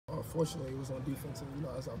fortunately, it was on defense, and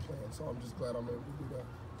as I played, so I'm just glad I'm able to do that.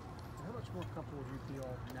 How much more comfortable do you feel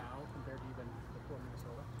now compared to even before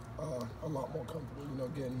Minnesota? A lot more comfortable.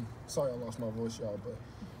 Sorry I lost my voice, y'all,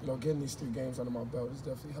 but getting these 3 games under my belt has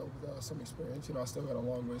definitely helped with some experience. I still got a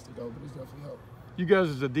long ways to go, but it's definitely helped. You guys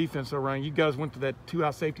as a defense, Ryan, you guys went to that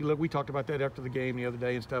 2-high safety look. We talked about that after the game the other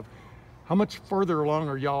day and stuff. How much further along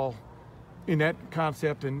are y'all in that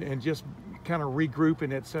concept and just kind of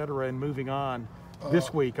regrouping, et cetera, and moving on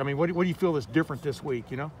this week? I mean, what do you feel is different this week,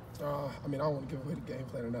 I don't want to give away the game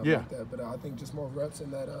plan or nothing like that, but I think just more reps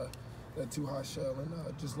in that 2-high shell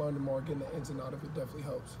and just learning more, getting the ins and out of it definitely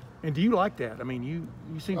helps. And do you like that? I mean, you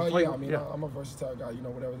seem to play. Yeah, I'm a versatile guy.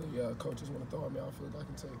 Whatever the coaches want to throw at me, I feel like I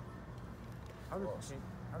can take. How does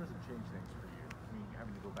it change things for you? I mean,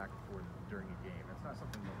 having to go back and forth during a game. That's not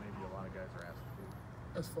something that maybe a lot of guys are asked to do.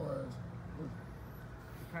 As far as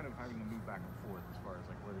kind of having to move back and forth as far as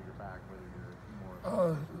like whether you're back, whether you're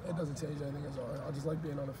more. It doesn't change anything at all. I just like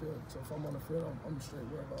being on the field. So if I'm on the field, I'm straight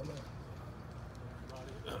with all that.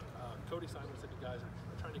 Ronnie, Cody Simon said you guys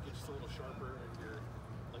are trying to get just a little sharper and your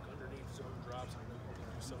underneath zone drops. I know you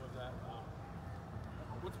can do some of that.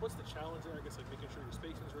 What's the challenge there? I guess making sure your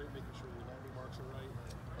spacing's right, making sure your landing marks are right.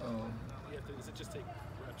 Does it just take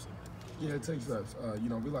reps? Yeah, it takes reps.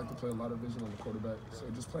 We like to play a lot of vision on the quarterback. So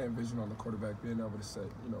just playing vision on the quarterback, being able to set,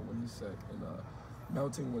 when he's set, and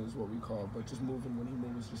melting is what we call. But just moving when he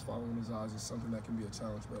moves, just following his eyes is something that can be a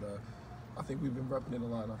challenge. But I think we've been repping it a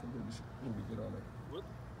lot, and I think we'll be good on it.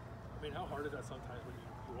 How hard is that sometimes when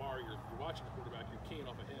you're watching the quarterback, you're keying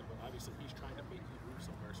off of him, but obviously he's trying to make you move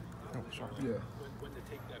somewhere. So when to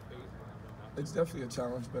take that bait. It's definitely a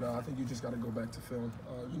challenge, but I think you just got to go back to film.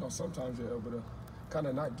 Sometimes you're able to kind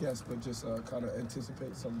of not guess, but just kind of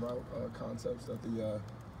anticipate some route concepts that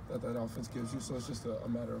that offense gives you. So it's just a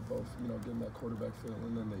matter of both, getting that quarterback feel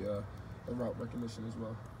and then the route recognition as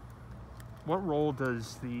well. What role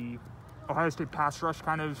does the Ohio State pass rush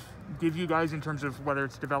kind of give you guys in terms of whether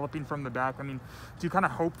it's developing from the back? I mean, do you kind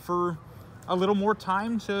of hope for a little more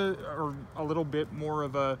time or a little bit more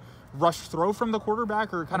of a rush throw from the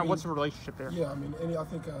quarterback, or what's the relationship there? Yeah, I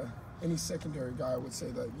think any secondary guy would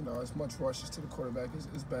say that, as much rushes to the quarterback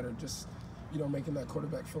is better. Just, making that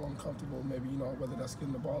quarterback feel uncomfortable, maybe, whether that's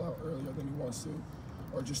getting the ball out earlier than he wants to,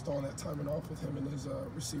 or just throwing that timing off with him and his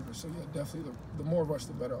receiver. So, yeah, definitely the more rush,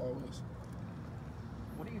 the better always.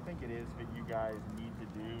 What do you think it is that you guys need to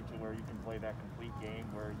do to where you can play that complete game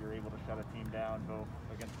where you're able to shut a team down both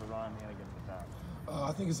against the run and against the pass?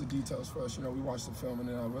 I think it's the details for us. We watch the film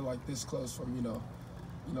and we're like this close from,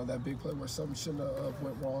 that big play where something shouldn't have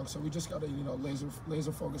went wrong. So we just got to,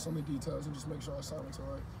 laser focus on the details and just make sure our assignments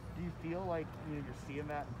are right. Do you feel like you're seeing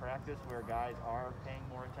that in practice where guys are paying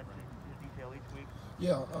more attention to detail each week?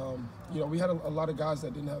 Yeah, we had a lot of guys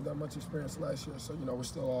that didn't have that much experience last year. So, we're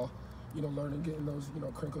still all learning, getting those,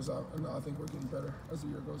 crinkles out, and I think we're getting better as the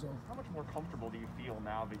year goes on. How much more comfortable do you feel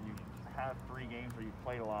now that you have 3 games where you've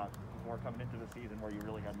played a lot before coming into the season where you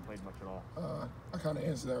really hadn't played much at all? I kind of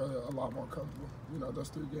answered that earlier, a lot more comfortable. Those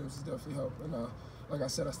 3 games has definitely helped, and like I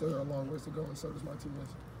said, I still got a long ways to go, and so does my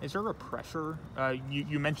teammates. Is there a pressure?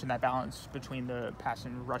 You mentioned that balance between the pass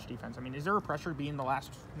and rush defense. Is there a pressure being the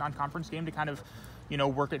last non-conference game to kind of,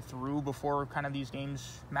 work it through before kind of these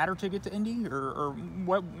games matter to get to Indy, or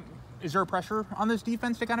what? Is there a pressure on this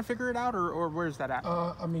defense to kind of figure it out, or where's that at?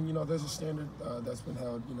 There's a standard that's been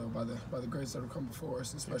held, by the greats that have come before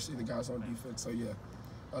us, especially the guys on defense. So yeah,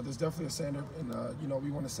 there's definitely a standard, and we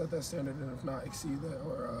want to set that standard, and if not, exceed that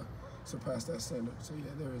or surpass that standard. So yeah,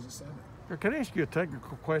 there is a standard. Can I ask you a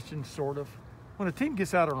technical question, sort of? When a team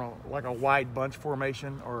gets out on a wide bunch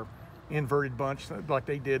formation or inverted bunch like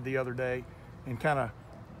they did the other day, and kind of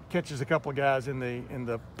catches a couple of guys in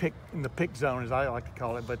the pick zone, as I like to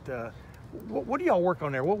call it. But what do y'all work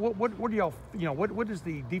on there? What do y'all what is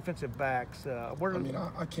the defensive backs? I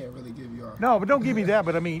can't really give you. No, but don't give me that.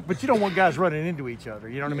 But but you don't want guys running into each other.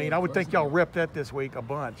 You know what I mean? I would think y'all rep that this week a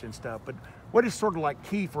bunch and stuff. But what is sort of like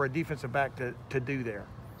key for a defensive back to do there?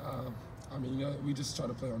 We just try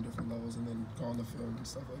to play on different levels and then go on the field and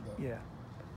stuff like that. Yeah.